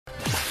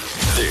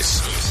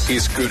This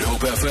is Good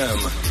Hope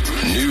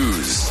FM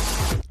News.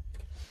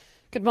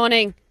 Good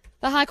morning.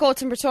 The High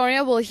Court in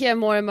Pretoria will hear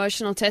more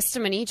emotional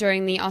testimony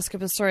during the Oscar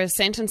Pistorius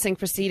sentencing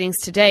proceedings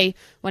today,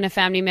 when a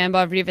family member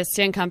of Reeva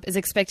Steenkamp is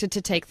expected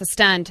to take the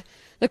stand.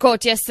 The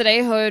court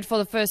yesterday heard for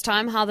the first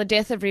time how the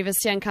death of Reeva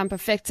Steenkamp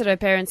affected her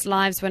parents'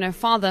 lives when her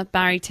father,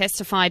 Barry,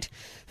 testified.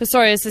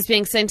 Pistorius is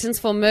being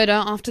sentenced for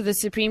murder after the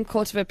Supreme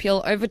Court of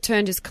Appeal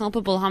overturned his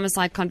culpable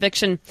homicide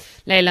conviction.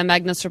 Leila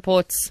Magnus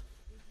reports.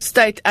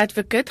 State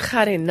Advocate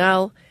Gary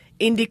Nel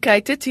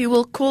indicated he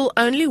will call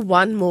only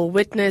one more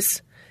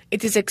witness.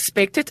 It is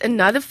expected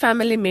another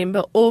family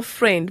member or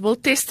friend will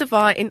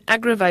testify in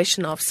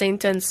aggravation of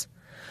sentence.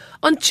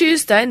 On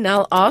Tuesday,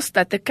 Nel asked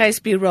that the case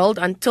be rolled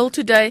until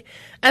today,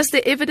 as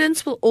the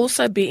evidence will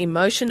also be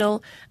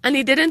emotional, and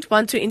he didn't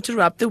want to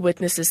interrupt the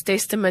witness's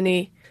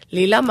testimony.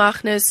 Leila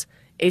Magnus,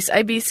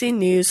 SABC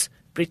News,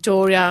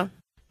 Pretoria.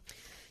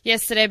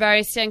 Yesterday,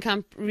 Barry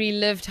Steenkamp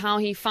relived how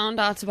he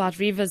found out about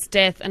Reeva's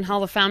death and how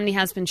the family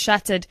has been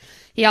shattered.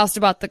 He asked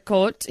the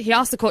court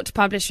to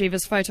publish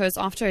Reeva's photos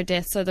after her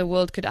death so the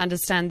world could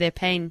understand their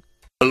pain.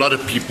 A lot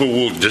of people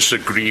will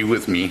disagree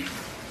with me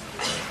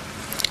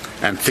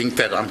and think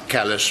that I'm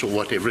callous or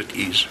whatever it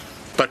is.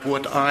 But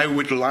what I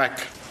would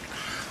like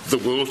the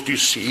world to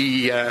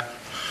see are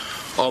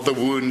the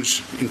wounds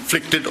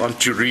inflicted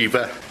onto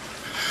Reeva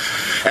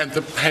and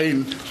the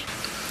pain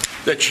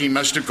that she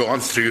must have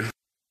gone through.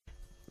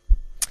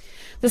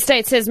 The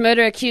state says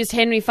murder-accused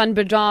Henry van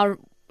Breda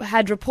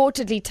had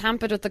reportedly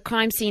tampered with the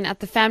crime scene at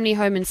the family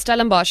home in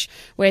Stellenbosch,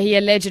 where he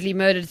allegedly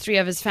murdered 3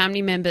 of his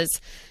family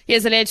members. He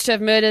is alleged to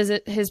have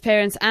murdered his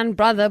parents and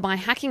brother by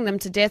hacking them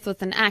to death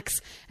with an axe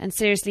and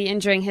seriously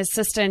injuring his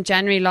sister in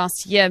January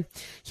last year.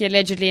 He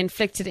allegedly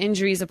inflicted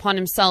injuries upon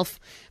himself.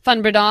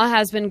 Van Breda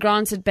has been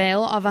granted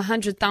bail of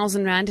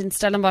 100,000 rand in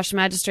Stellenbosch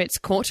Magistrates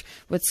Court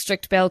with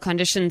strict bail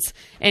conditions.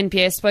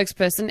 NPS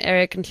spokesperson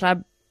Eric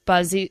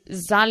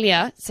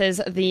Zalia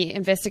says the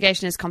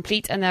investigation is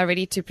complete and they are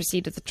ready to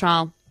proceed with the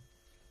trial.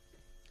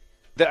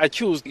 The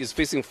accused is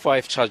facing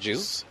 5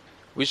 charges,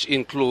 which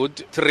include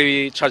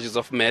 3 charges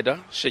of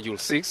murder, Schedule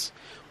 6,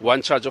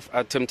 1 charge of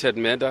attempted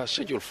murder,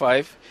 Schedule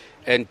 5,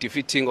 and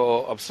defeating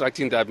or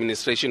obstructing the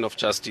administration of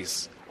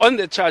justice. On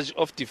the charge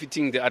of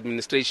defeating the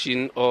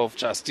administration of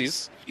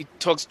justice, it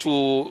talks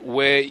to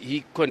where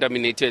he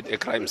contaminated a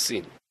crime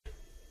scene.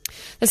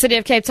 The City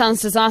of Cape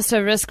Town's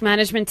disaster risk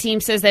management team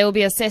says they will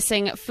be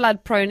assessing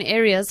flood-prone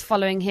areas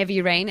following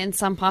heavy rain in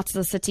some parts of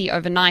the city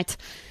overnight.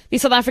 The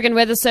South African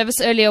Weather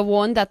Service earlier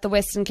warned that the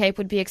Western Cape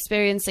would be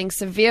experiencing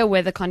severe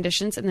weather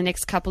conditions in the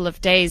next couple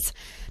of days.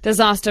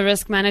 Disaster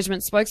risk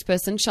management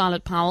spokesperson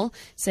Charlotte Powell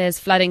says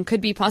flooding could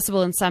be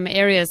possible in some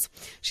areas.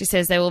 She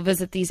says they will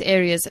visit these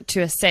areas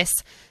to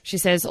assess. She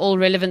says all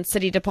relevant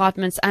city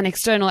departments and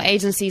external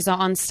agencies are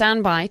on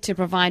standby to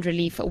provide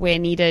relief where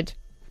needed.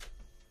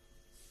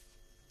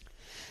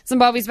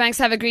 Zimbabwe's banks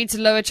have agreed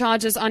to lower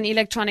charges on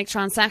electronic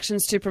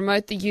transactions to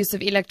promote the use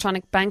of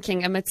electronic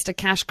banking amidst a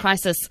cash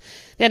crisis.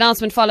 The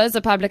announcement follows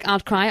a public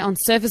outcry on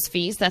service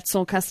fees that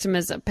saw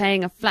customers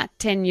paying a flat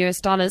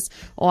 $10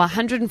 or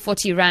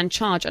 140 rand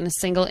charge on a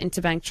single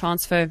interbank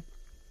transfer.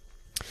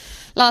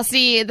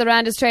 Lastly, the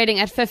rand is trading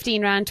at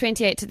 15 rand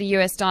 28 to the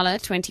US dollar,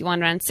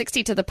 21 rand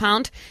 60 to the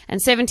pound, and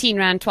 17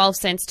 rand 12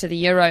 cents to the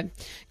euro.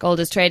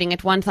 Gold is trading at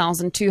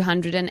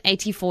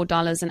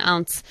 $1,284 an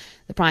ounce.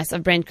 The price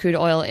of Brent crude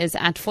oil is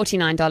at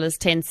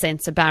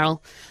 $49.10 a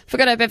barrel. For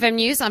Good Hope FM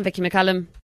News, I'm Vicky McCullum.